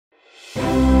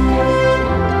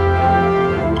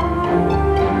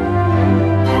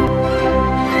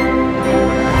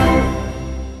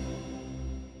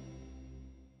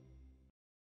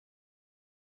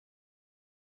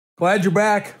Glad you're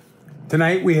back.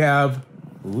 Tonight we have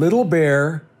Little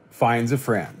Bear Finds a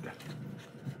Friend.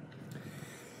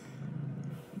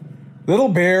 Little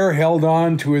Bear held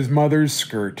on to his mother's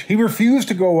skirt. He refused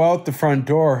to go out the front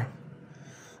door.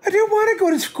 "I don't want to go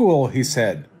to school," he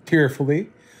said tearfully.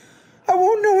 "I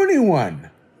won't know anyone."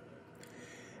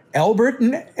 "Albert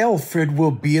and Alfred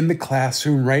will be in the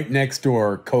classroom right next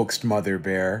door," coaxed Mother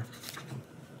Bear.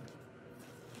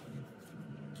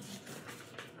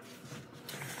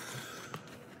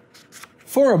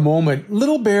 For a moment,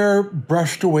 Little Bear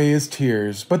brushed away his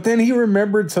tears, but then he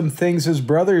remembered some things his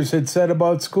brothers had said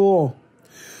about school.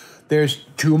 "There's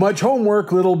too much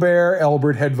homework, Little Bear,"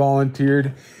 Albert had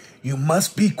volunteered. "You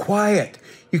must be quiet.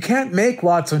 You can't make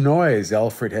lots of noise,"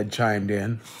 Alfred had chimed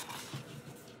in.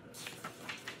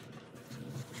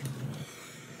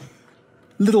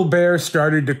 Little Bear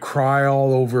started to cry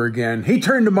all over again. He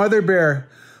turned to Mother Bear.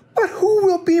 "But who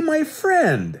will be my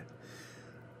friend?"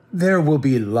 "There will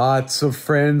be lots of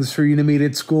friends for you to meet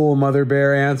at school," Mother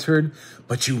Bear answered.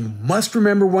 "But you must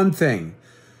remember one thing.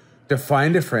 To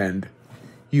find a friend,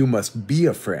 you must be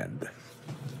a friend."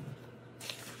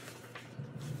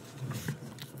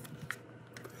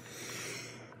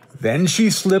 Then she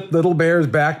slipped Little Bear's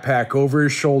backpack over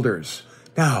his shoulders.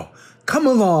 "Now, come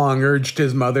along," urged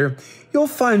his mother. "You'll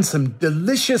find some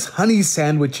delicious honey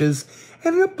sandwiches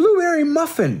and a blueberry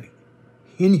muffin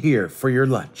in here for your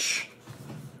lunch."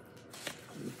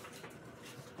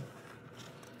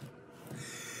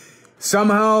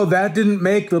 Somehow that didn't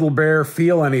make Little Bear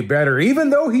feel any better, even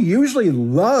though he usually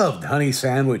loved honey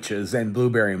sandwiches and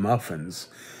blueberry muffins.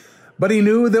 But he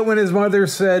knew that when his mother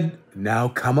said, "Now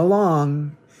come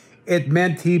along," it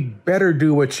meant he better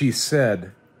do what she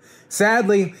said.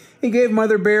 Sadly, he gave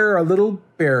Mother Bear a little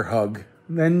bear hug.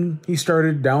 Then he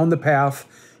started down the path,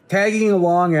 tagging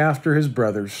along after his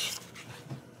brothers.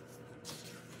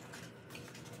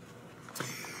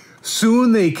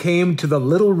 Soon they came to the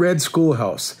little red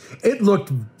schoolhouse. It looked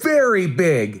very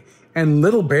big, and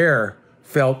Little Bear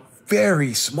felt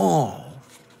very small.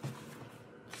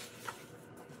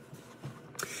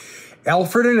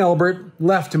 Alfred and Albert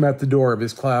left him at the door of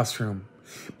his classroom.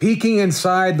 Peeking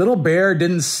inside, Little Bear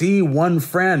didn't see one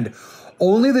friend.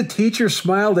 Only the teacher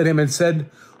smiled at him and said,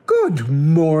 "Good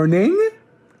morning."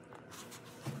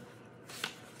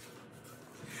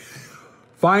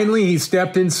 Finally, he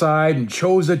stepped inside and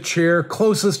chose a chair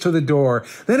closest to the door.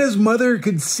 Then his mother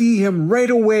could see him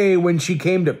right away when she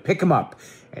came to pick him up,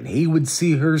 and he would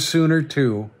see her sooner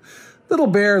too. Little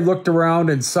Bear looked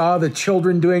around and saw the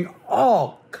children doing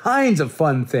all kinds of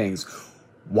fun things.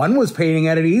 One was painting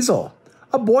at an easel.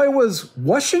 A boy was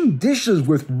washing dishes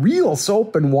with real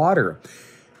soap and water.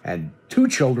 And 2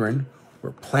 children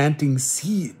were planting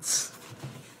seeds.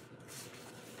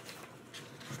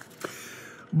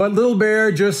 But Little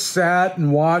Bear just sat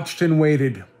and watched and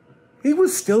waited. He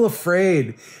was still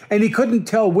afraid, and he couldn't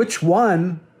tell which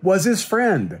one was his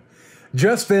friend.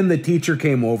 Just then the teacher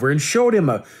came over and showed him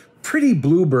a pretty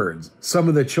bluebird some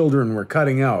of the children were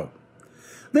cutting out.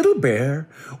 "Little Bear,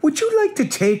 would you like to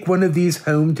take one of these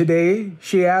home today?"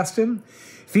 she asked him.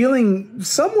 Feeling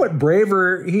somewhat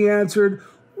braver, he answered,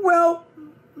 "Well,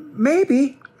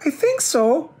 maybe. I think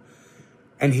so."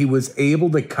 And he was able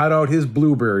to cut out his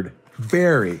bluebird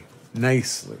very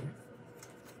nicely.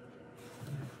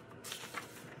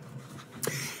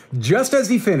 Just as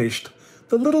he finished,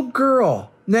 the little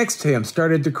girl next to him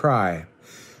started to cry.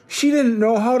 She didn't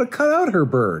know how to cut out her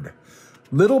bird.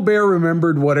 Little Bear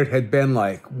remembered what it had been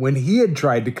like when he had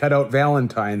tried to cut out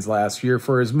valentines last year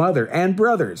for his mother and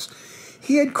brothers.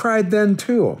 He had cried then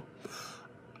too.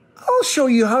 "I'll show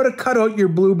you how to cut out your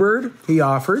bluebird," he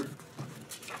offered.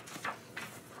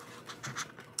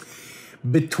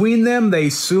 Between them,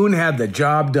 they soon had the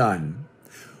job done.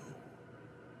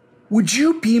 "Would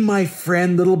you be my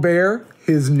friend, Little Bear?"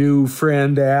 his new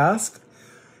friend asked.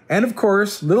 And of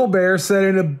course, Little Bear said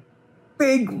in a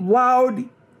big, loud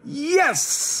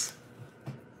yes.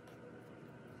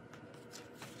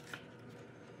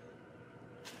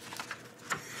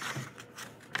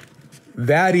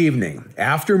 That evening,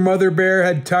 after Mother Bear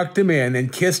had tucked him in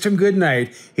and kissed him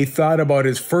goodnight, he thought about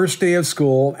his first day of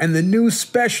school and the new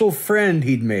special friend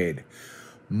he'd made.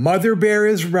 "Mother Bear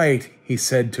is right," he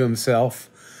said to himself.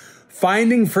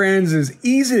 "Finding friends is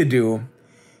easy to do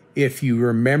if you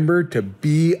remember to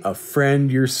be a friend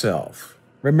yourself."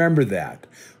 Remember that.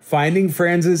 Finding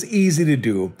friends is easy to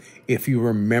do if you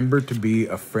remember to be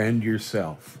a friend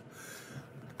yourself.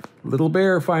 Little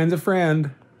Bear finds a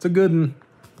friend. It's a good one.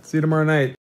 See you tomorrow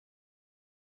night.